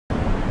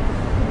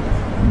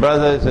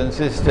brothers and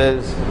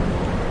sisters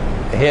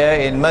here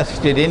in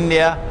Masjid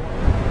India,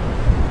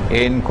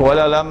 in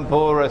Kuala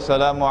Lumpur.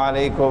 Assalamu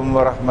alaikum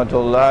wa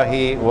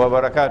rahmatullahi wa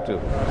barakatuh.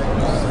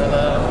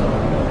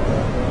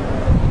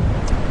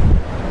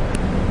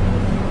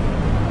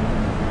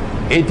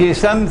 It is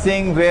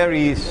something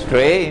very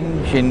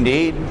strange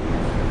indeed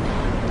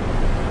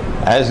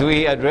as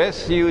we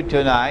address you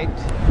tonight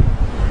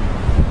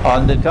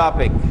on the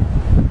topic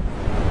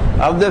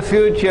of the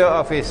future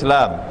of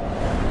Islam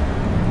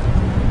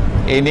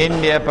in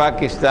India,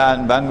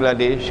 Pakistan,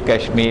 Bangladesh,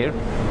 Kashmir.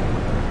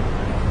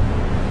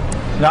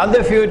 Not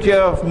the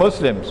future of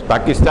Muslims,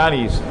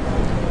 Pakistanis,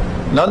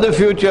 not the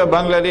future of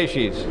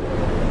Bangladeshis,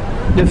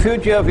 the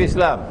future of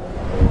Islam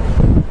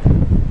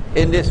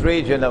in this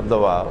region of the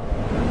world.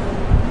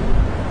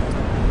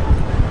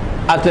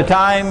 At a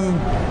time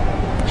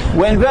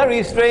when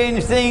very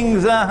strange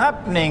things are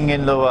happening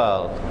in the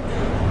world,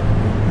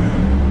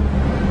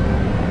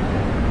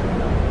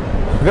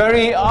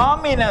 very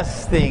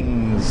ominous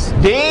things,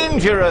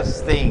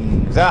 dangerous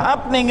things are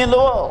happening in the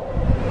world.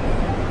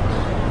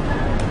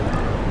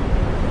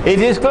 It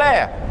is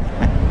clear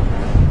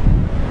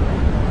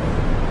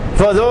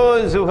for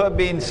those who have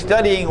been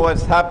studying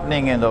what's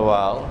happening in the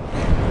world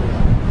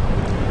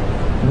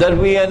that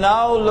we are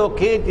now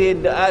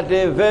located at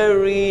a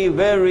very,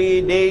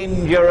 very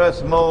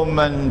dangerous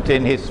moment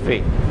in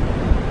history.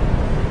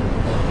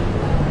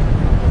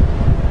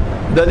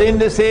 That in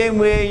the same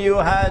way you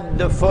had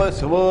the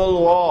First World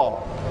War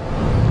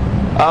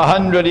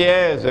 100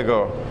 years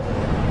ago,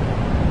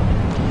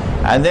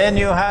 and then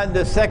you had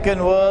the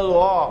Second World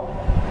War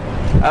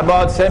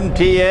about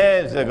 70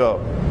 years ago,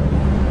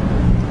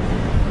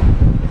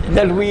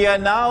 that we are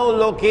now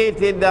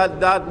located at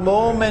that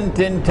moment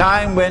in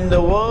time when the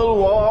World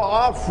War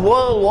of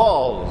World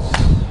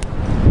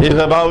Wars is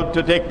about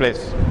to take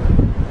place,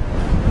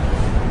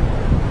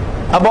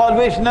 about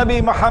which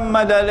Nabi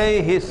Muhammad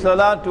alayhi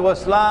salatu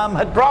wasalam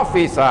had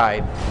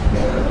prophesied.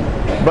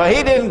 But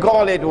he didn't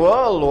call it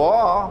World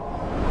War.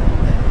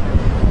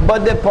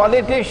 But the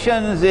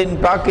politicians in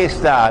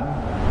Pakistan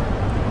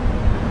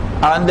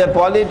and the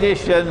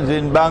politicians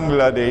in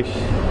Bangladesh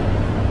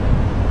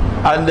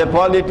and the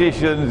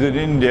politicians in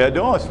India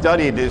don't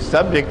study this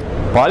subject.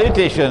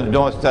 Politicians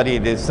don't study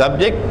this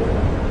subject.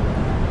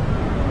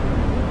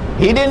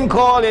 He didn't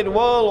call it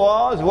world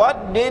wars.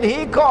 What did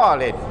he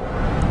call it?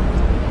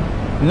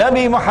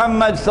 Nabi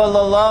Muhammad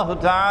sallallahu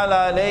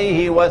ta'ala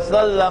alayhi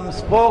wasallam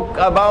spoke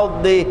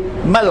about the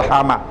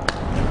malhama.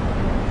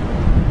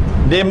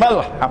 The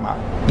malhama,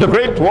 the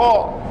great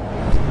war.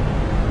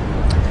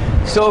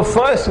 So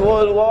First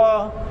World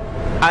War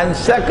and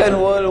Second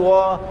World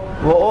War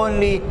were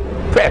only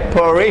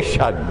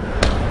preparation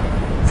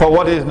for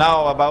what is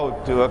now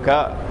about to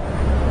occur.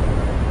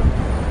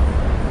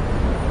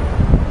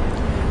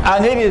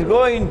 And it is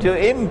going to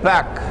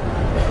impact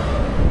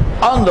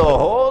on the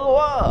whole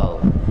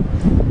world.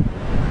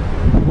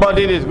 But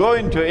it is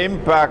going to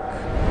impact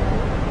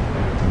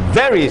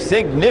very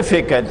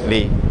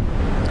significantly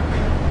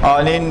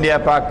on India,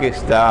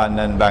 Pakistan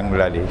and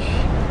Bangladesh.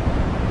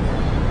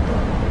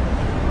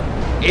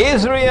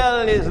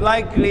 Israel is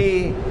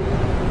likely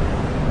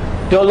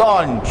to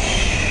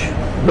launch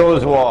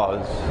those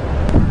wars.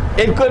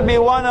 It could be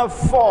one of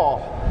 4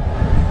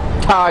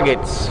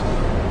 targets.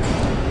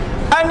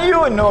 And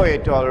you know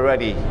it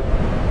already.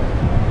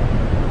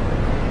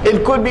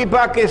 It could be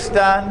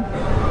Pakistan,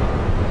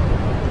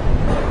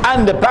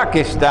 and the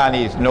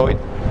Pakistanis know it.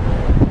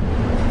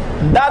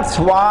 That's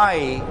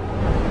why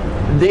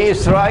the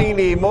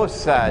Israeli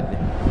Mossad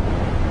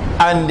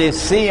and the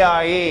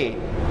CIA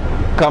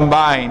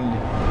combined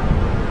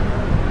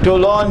to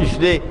launch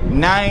the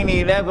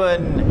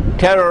 9/11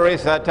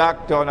 terrorist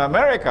attack on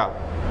America.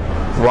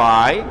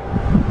 Why?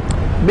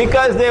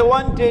 Because they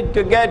wanted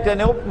to get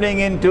an opening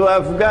into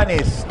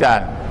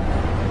Afghanistan,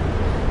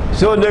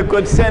 so they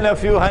could send a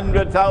few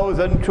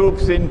 100,000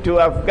 troops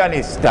into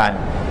Afghanistan,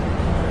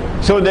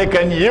 so they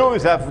can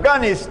use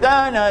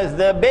Afghanistan as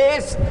the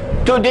base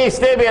to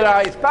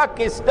destabilize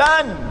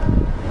Pakistan.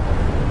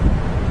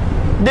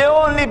 The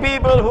only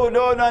people who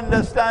don't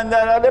understand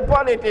that are the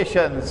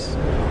politicians.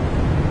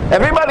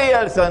 Everybody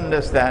else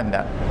understands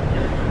that.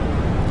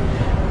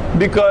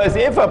 Because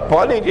if a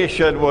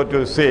politician were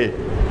to say,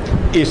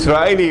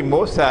 Israeli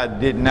Mossad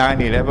did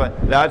 9/11,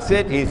 that's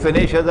it, he's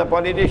finished as a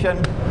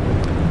politician.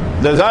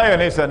 The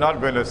Zionists are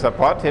not going to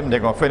support him, they're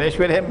going to finish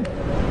with him.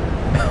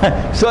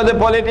 So the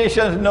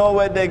politicians know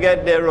where they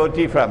get their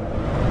roti from.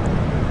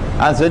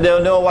 And so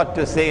they'll know what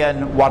to say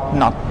and what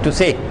not to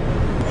say.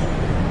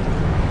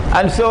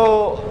 And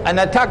so an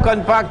attack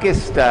on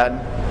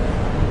Pakistan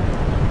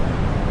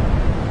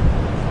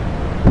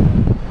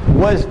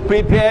was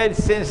prepared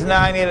since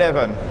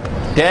 9/11,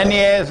 10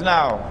 years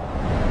now.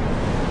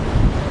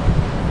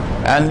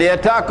 And the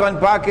attack on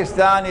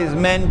Pakistan is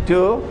meant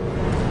to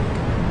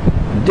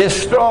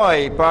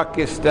destroy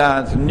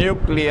Pakistan's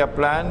nuclear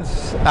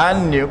plants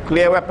and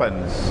nuclear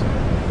weapons.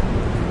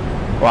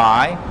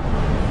 Why?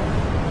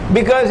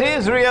 Because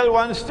Israel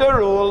wants to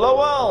rule the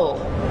world.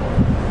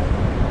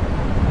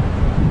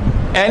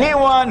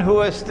 Anyone who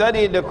has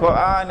studied the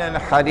Qur'an and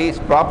Hadith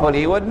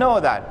properly would know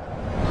that,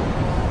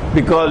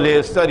 because they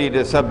have studied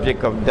the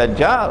subject of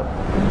Dajjal.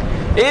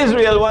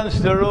 Israel wants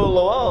to rule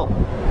the world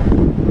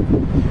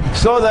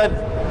so that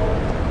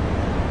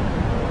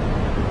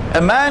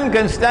a man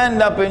can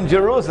stand up in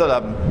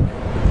Jerusalem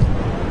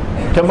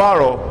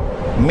tomorrow,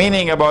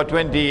 meaning about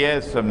 20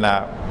 years from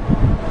now,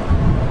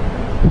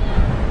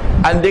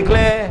 and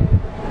declare,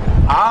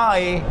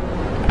 I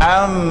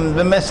am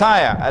the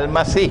Messiah,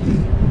 Al-Masih.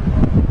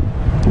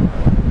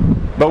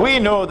 But we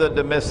know that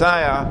the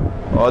Messiah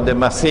or the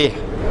Masih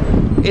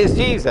is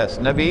Jesus,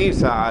 Nabi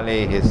Isa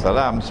alayhi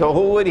salam. So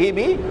who would he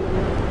be?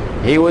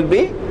 He would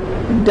be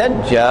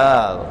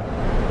Dajjal.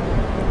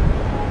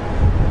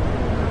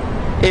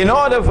 In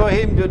order for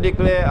him to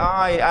declare,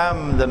 I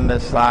am the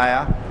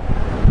Messiah,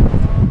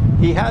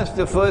 he has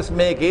to first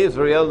make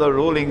Israel the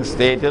ruling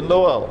state in the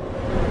world.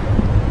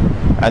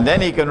 And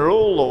then he can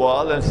rule the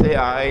world and say,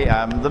 I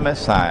am the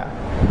Messiah.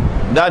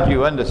 That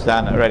you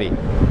understand already.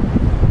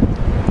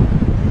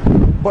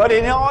 But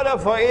in order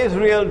for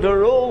Israel to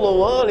rule the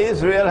world,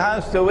 Israel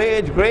has to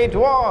wage great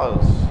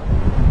wars.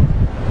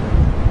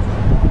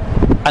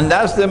 And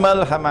that's the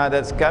malhama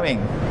that's coming.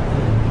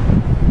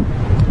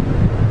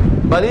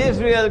 But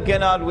Israel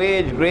cannot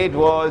wage great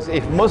wars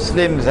if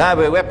Muslims have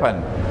a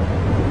weapon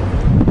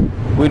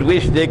with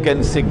which they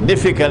can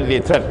significantly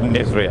threaten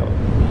Israel.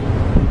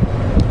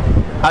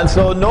 And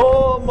so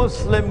no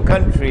Muslim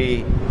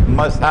country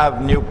must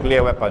have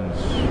nuclear weapons.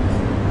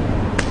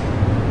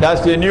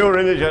 That's the new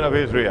religion of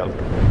Israel.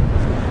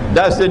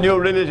 That's the new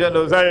religion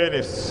of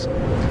Zionists.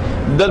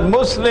 That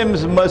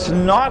Muslims must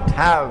not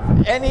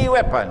have any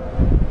weapon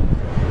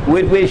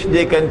with which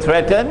they can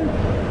threaten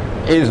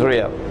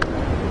Israel.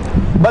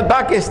 But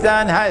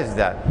Pakistan has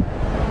that,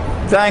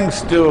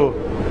 thanks to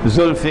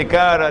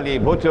Zulfikar Ali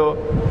Bhutto,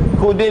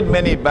 who did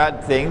many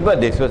bad things, but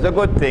this was a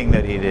good thing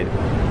that he did.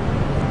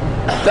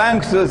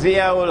 Thanks to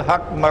Ziaul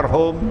Haq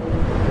Marhum,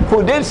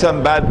 who did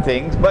some bad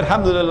things, but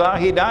alhamdulillah,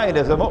 he died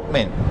as a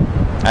mu'min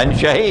and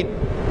shaheed.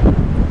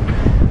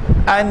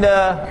 And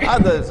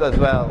others as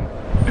well,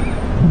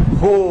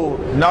 who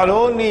not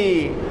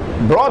only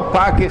brought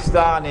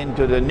Pakistan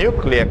into the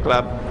nuclear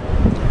club,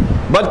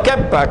 but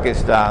kept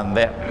Pakistan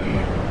there.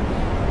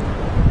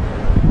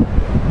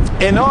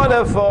 In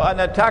order for an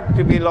attack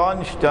to be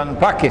launched on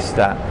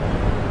Pakistan,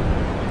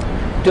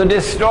 to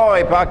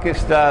destroy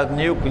Pakistan's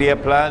nuclear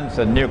plants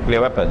and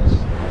nuclear weapons,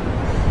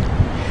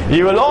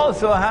 you will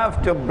also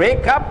have to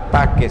break up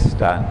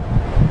Pakistan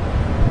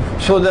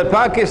so that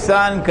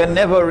Pakistan can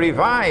never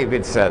revive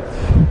itself.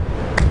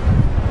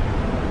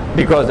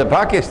 Because the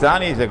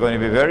Pakistanis are going to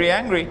be very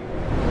angry.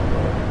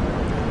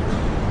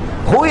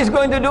 Who is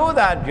going to do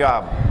that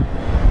job?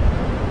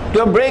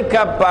 To break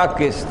up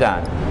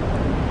Pakistan?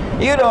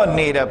 You don't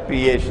need a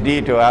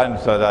PhD to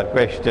answer that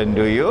question,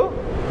 do you?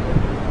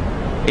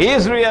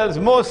 Israel's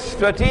most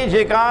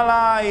strategic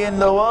ally in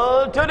the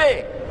world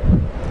today,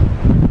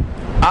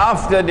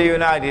 after the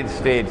United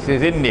States,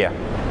 is India.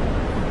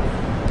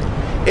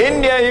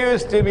 India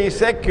used to be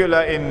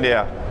secular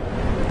India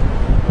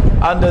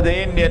under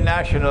the Indian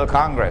National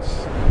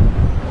Congress.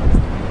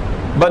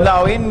 But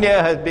now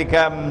India has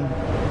become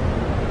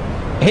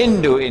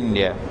Hindu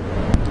India.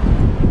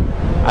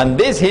 And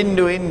this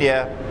Hindu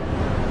India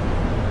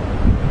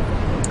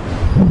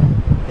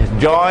is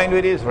joined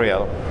with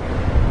Israel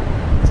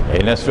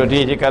in a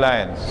strategic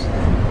alliance.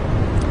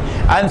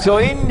 And so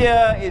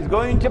India is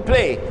going to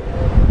play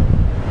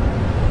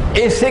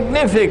a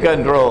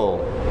significant role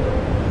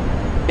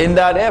in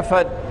that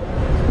effort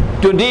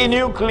to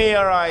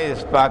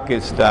denuclearize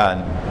Pakistan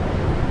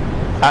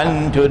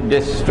and to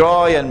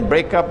destroy and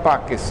break up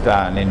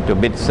Pakistan into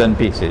bits and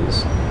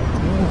pieces.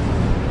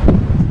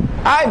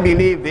 I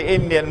believe the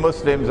Indian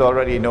Muslims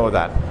already know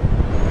that.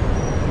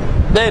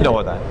 They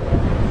know that.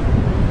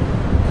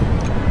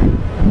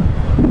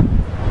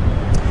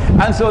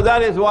 And so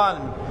that is one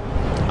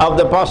of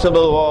the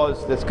possible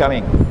wars that's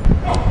coming.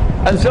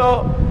 And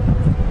so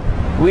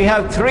we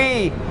have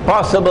three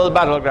possible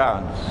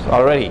battlegrounds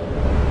already.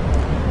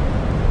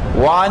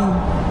 One,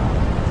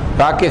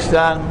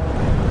 Pakistan.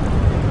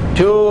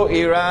 Two,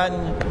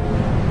 Iran.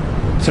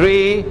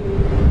 Three,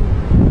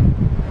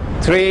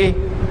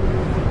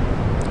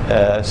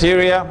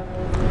 Syria.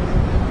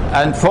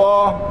 And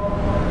four,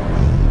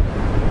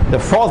 the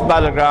fourth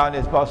battleground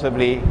is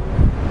possibly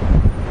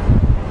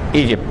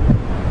Egypt.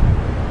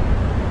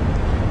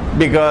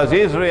 Because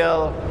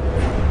Israel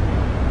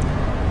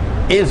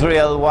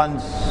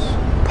wants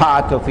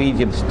part of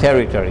Egypt's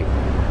territory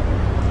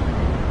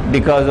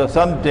because of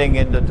something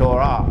in the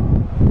Torah.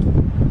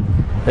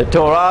 The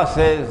Torah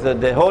says that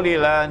the Holy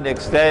Land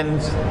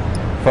extends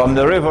from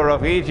the river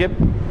of Egypt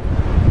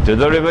to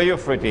the river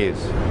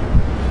Euphrates.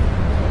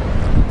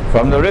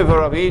 From the river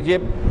of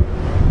Egypt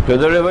to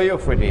the river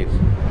Euphrates.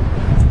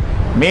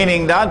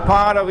 Meaning that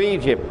part of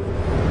Egypt,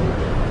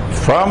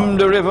 from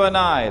the river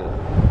Nile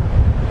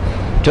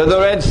to the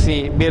Red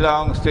Sea,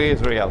 belongs to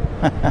Israel.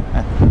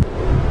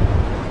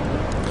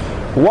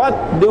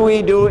 What do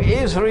we do?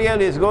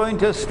 Israel is going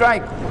to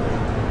strike.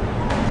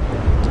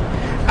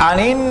 And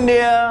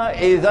India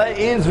is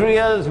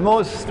Israel's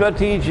most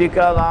strategic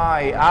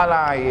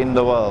ally in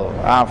the world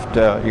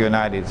after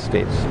United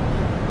States.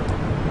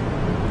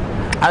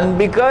 And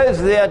because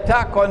the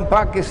attack on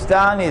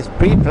Pakistan is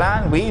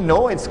pre-planned, we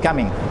know it's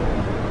coming.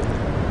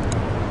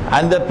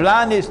 And the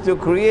plan is to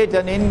create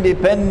an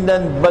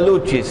independent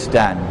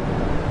Balochistan,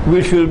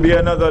 which will be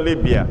another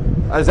Libya,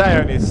 a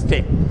Zionist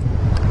state.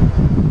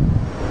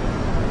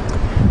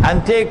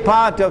 And take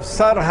part of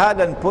Sarhad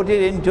and put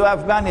it into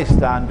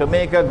Afghanistan to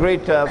make a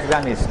greater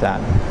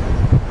Afghanistan,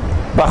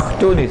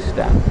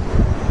 Pakhtunistan.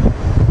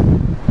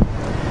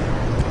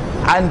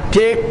 And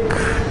take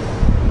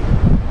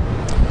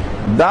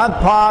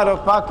that part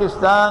of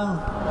Pakistan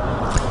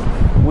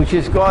which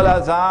is called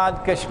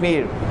Azad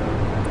Kashmir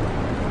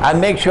and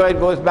make sure it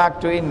goes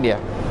back to India.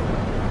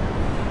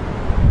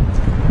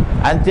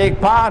 And take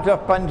part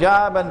of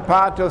Punjab and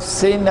part of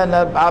Sindh and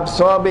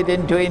absorb it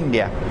into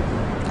India.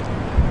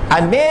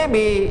 And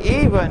maybe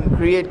even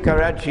create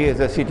Karachi as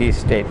a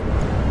city-state.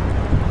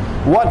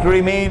 What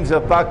remains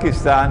of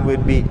Pakistan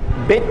would be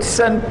bits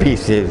and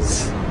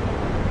pieces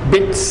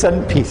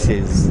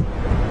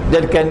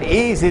that can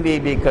easily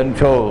be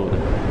controlled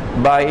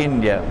by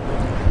India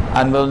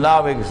and will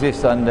now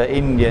exist under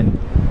Indian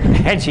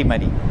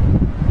hegemony,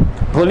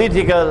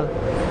 political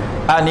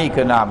and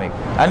economic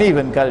and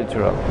even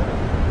cultural.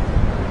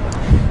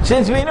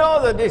 Since we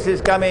know that this is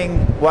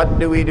coming, what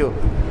do we do?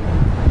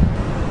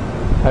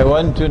 I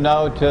want to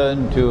now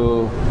turn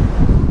to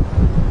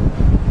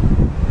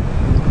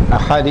a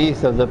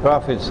hadith of the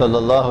Prophet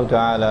sallallahu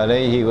ta'ala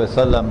alayhi wa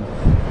sallam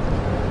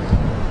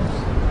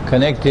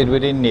connected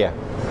with India.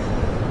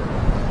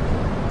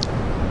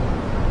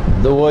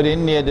 The word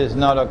India does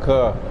not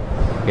occur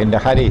in the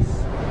hadith.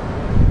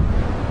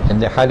 In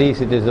the hadith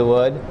it is the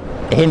word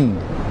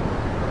Hind.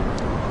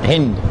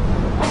 Hind.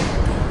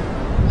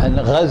 And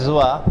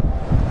Ghazwa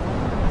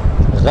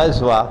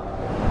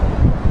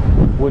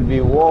would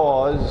be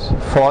wars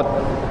fought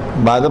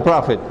by the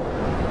Prophet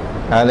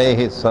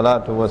alayhi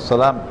salatu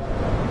wassalam.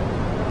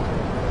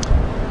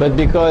 But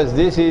because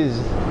this is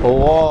a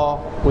war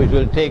which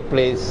will take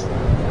place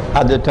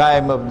at the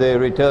time of the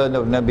return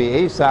of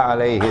Nabi Isa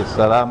alayhi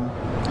salam,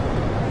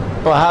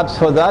 perhaps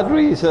for that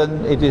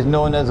reason it is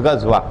known as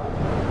Ghazwa.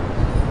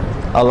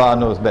 Allah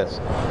knows best.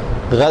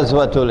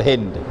 Ghazwatul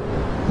Hind.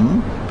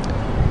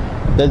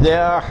 That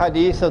there are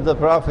hadiths of the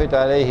Prophet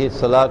alayhi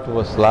salatu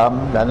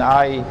wassalam, and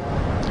I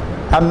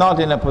am not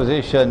in a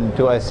position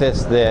to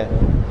assess their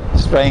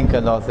strength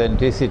and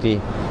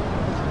authenticity,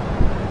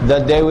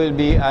 that there will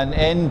be an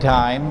end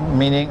time,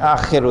 meaning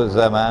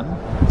Akhirulzaman,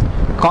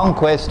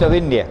 conquest of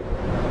India,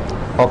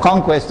 or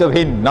conquest of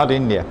Hind, not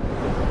India.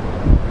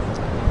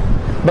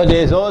 But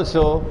there is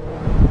also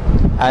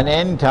an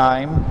end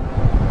time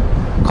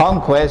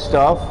conquest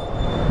of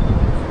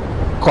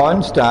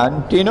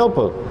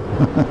Constantinople.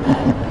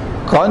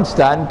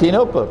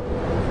 Constantinople.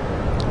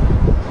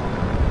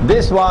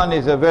 This one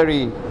is a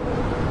very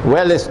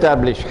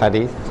well-established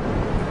hadith,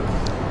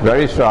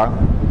 very strong,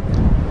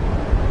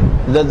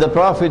 that the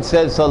Prophet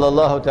said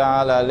sallallahu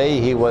ta'ala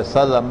alayhi wa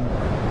sallam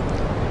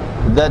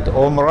that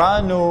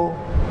Umranu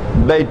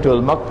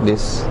Baytul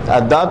Maqdis,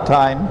 at that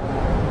time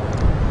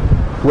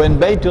when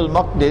Baytul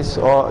Maqdis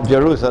or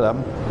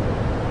Jerusalem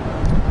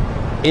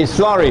is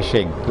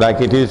flourishing like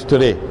it is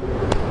today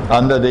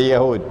under the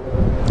Yahud,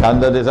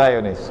 under the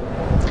Zionists,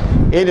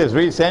 it is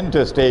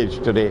re-center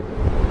stage today.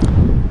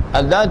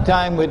 At that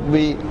time would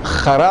be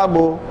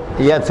Kharabu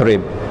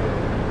Yathrib.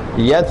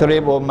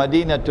 Yathrib or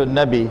Madinatul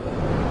Nabi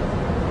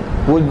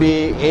would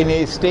be in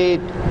a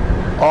state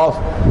of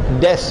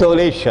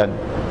desolation,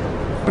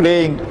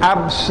 playing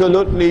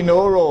absolutely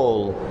no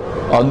role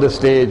on the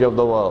stage of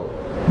the world,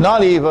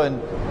 not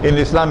even in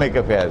Islamic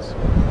affairs.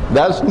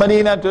 That's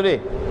Medina today.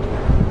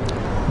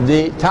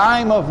 The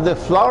time of the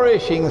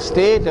flourishing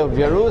state of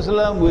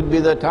Jerusalem would be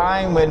the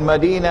time when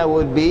Medina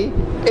would be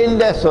in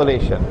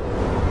desolation.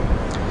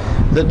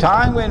 The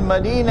time when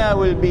Medina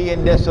will be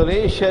in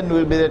desolation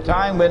will be the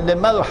time when the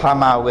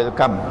Malhama will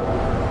come.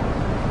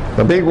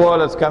 The big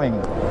war is coming,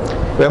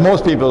 where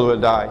most people will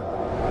die.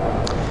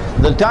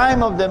 The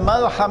time of the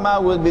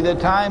Malhama will be the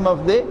time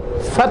of the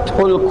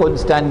Fathul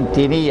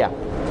Constantiniya.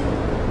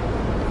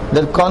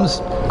 That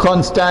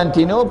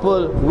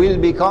Constantinople will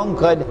be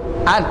conquered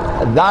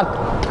at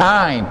that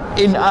time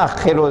in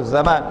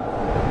Akhirulzaman.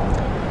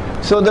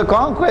 So the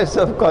conquest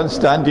of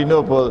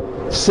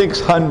Constantinople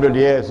 600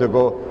 years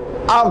ago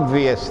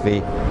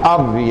obviously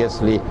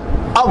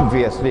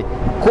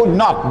could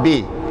not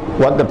be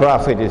what the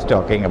Prophet is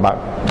talking about.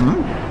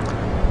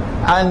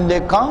 And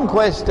the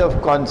conquest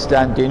of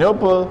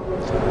Constantinople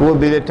will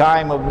be the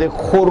time of the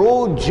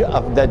Khuruj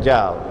of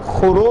Dajjal.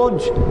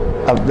 Khuruj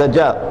of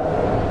Dajjal.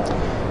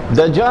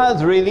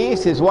 Dajjal's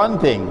release is one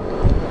thing,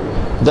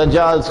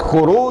 Dajjal's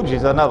Khuruj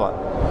is another.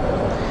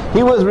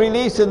 He was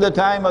released in the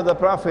time of the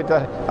Prophet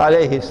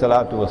alayhi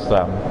salatu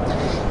wasalam.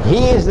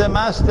 He is the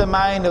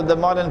mastermind of the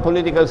modern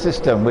political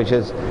system which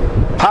has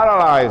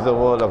paralyzed the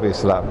world of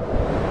Islam,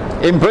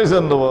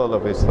 imprisoned the world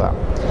of Islam.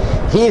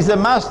 He is the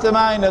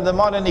mastermind of the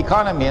modern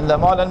economy and the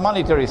modern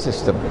monetary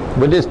system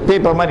with this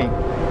paper money.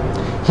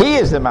 He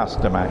is the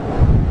mastermind.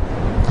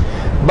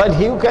 But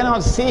you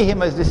cannot see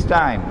him as this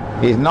time.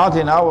 He's not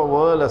in our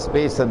world of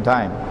space and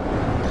time.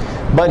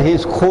 But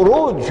his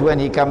khuruj, when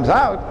he comes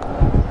out,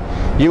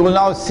 you will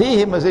now see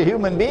him as a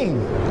human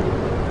being.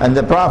 And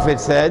the Prophet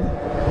said,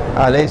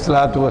 alayhi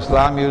salatu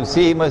wasalam, you'll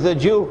see him as a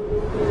Jew,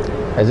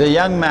 as a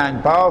young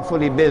man,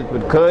 powerfully built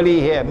with curly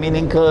hair,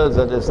 meaning curls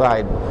at the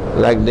side,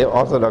 like the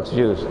Orthodox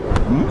Jews.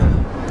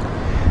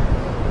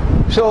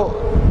 So,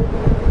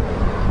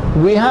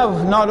 we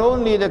have not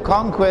only the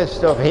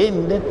conquest of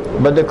Hind,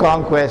 but the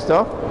conquest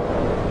of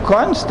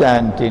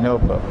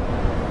Constantinople.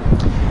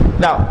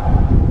 Now,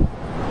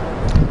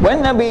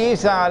 when Nabi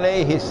Isa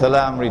alayhi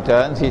salam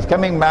returns, he's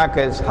coming back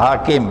as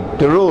Hakim,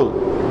 to rule.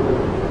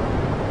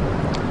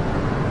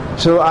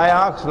 So I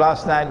asked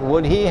last night,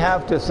 would he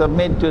have to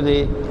submit to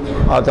the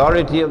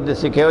authority of the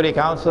Security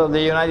Council of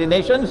the United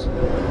Nations?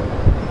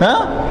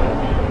 Huh?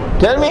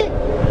 Tell me?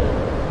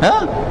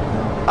 Huh?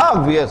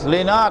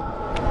 Obviously not.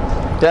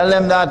 Tell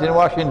them that in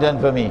Washington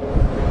for me.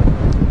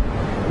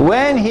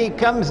 When he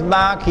comes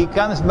back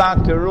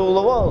to rule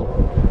the world.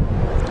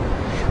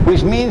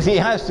 Which means he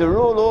has to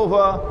rule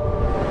over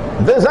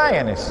the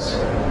Zionists.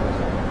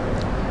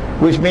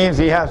 Which means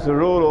he has to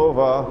rule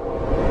over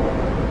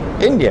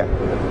India.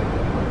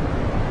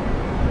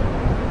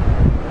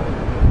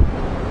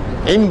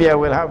 India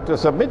will have to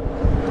submit.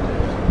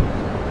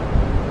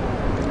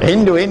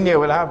 India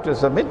will have to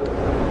submit.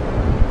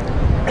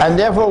 And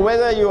therefore,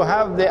 whether you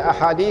have the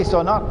ahadith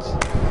or not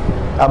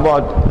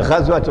about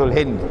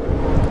Ghazwa-e-Hind,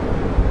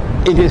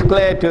 it is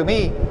clear to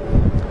me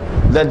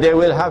that there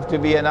will have to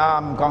be an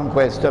armed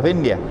conquest of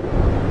India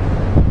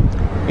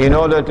in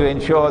order to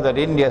ensure that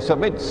India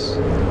submits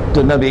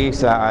to Nabi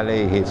Isa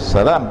alayhi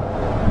salam.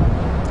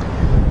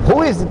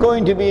 Who is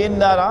going to be in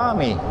that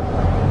army?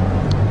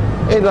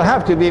 It will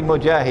have to be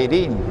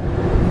mujahideen.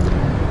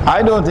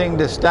 I don't think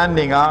the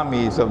standing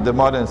armies of the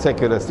modern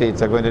secular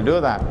states are going to do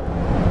that.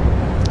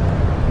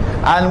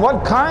 And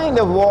what kind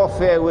of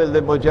warfare will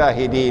the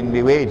mujahideen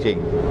be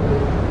waging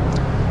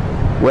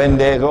when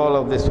there's all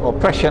of this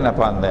oppression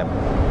upon them?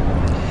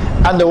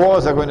 And the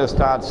wars are going to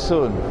start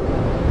soon.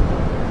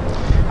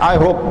 I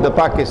hope the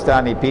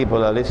Pakistani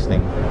people are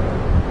listening,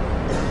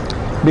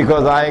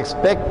 because I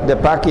expect the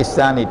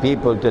Pakistani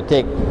people to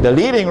take the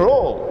leading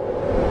role.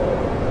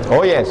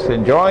 Oh yes,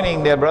 in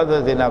joining their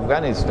brothers in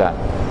Afghanistan.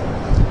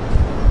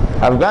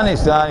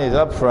 Afghanistan is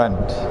up front.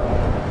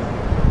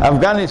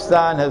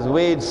 Afghanistan has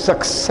waged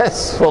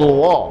successful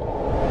war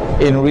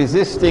in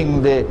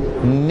resisting the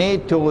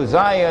NATO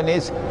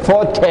Zionists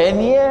for 10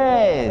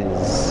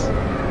 years.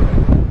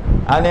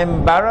 An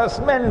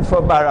embarrassment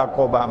for Barack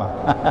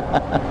Obama.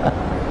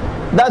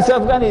 That's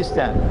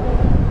Afghanistan.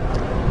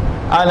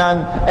 And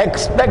I'm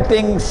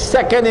expecting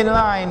second in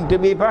line to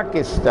be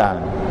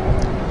Pakistan.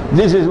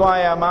 This is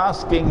why I'm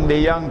asking the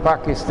young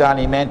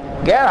Pakistani men,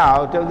 get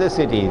out of the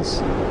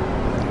cities.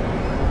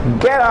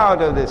 Get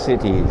out of the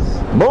cities.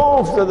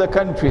 Move to the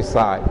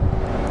countryside.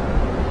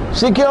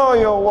 Secure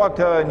your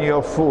water and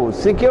your food.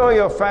 Secure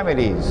your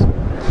families.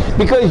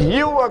 Because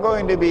you are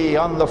going to be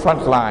on the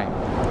front line.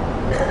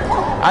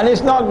 And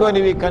it's not going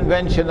to be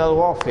conventional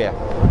warfare.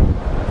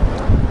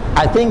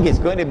 I think it's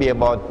going to be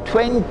about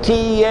 20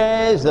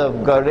 years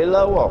of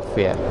guerrilla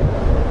warfare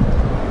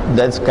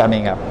that's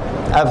coming up,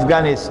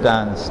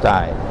 Afghanistan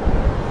style.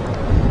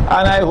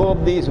 And I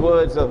hope these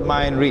words of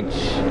mine reach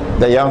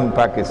the young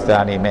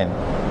Pakistani men,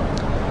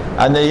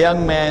 and the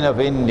young men of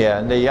India,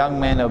 and the young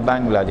men of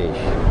Bangladesh.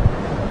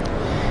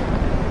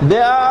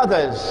 There are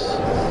others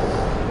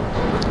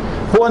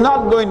who are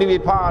not going to be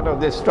part of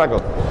this struggle.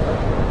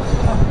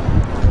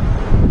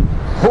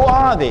 Who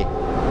are they?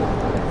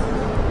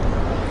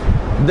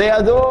 They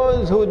are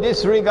those who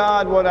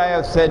disregard what I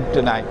have said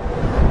tonight.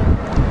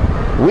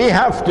 We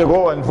have to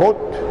go and vote.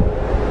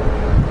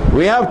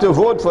 We have to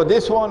vote for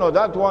this one or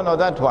that one or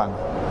that one.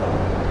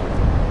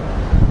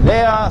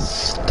 They are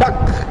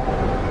stuck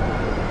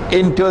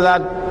into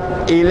that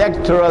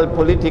electoral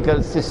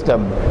political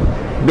system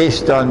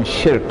based on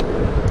shirk.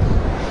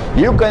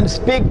 You can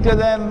speak to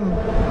them,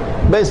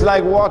 but it's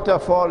like water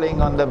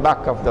falling on the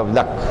back of the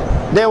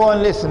duck. They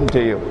won't listen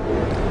to you.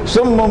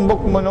 Summun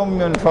bukmun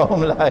umyun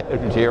fahum la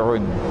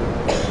yarji'un.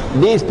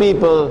 These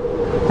people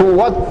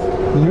who,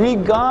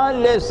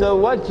 regardless of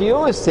what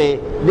you say,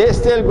 they're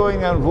still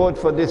going and vote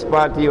for this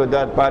party or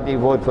that party,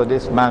 vote for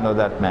this man or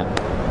that man.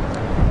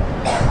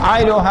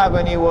 I don't have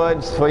any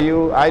words for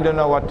you. I don't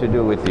know what to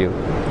do with you.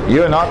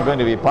 You're not going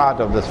to be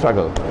part of the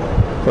struggle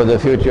for the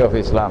future of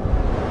Islam.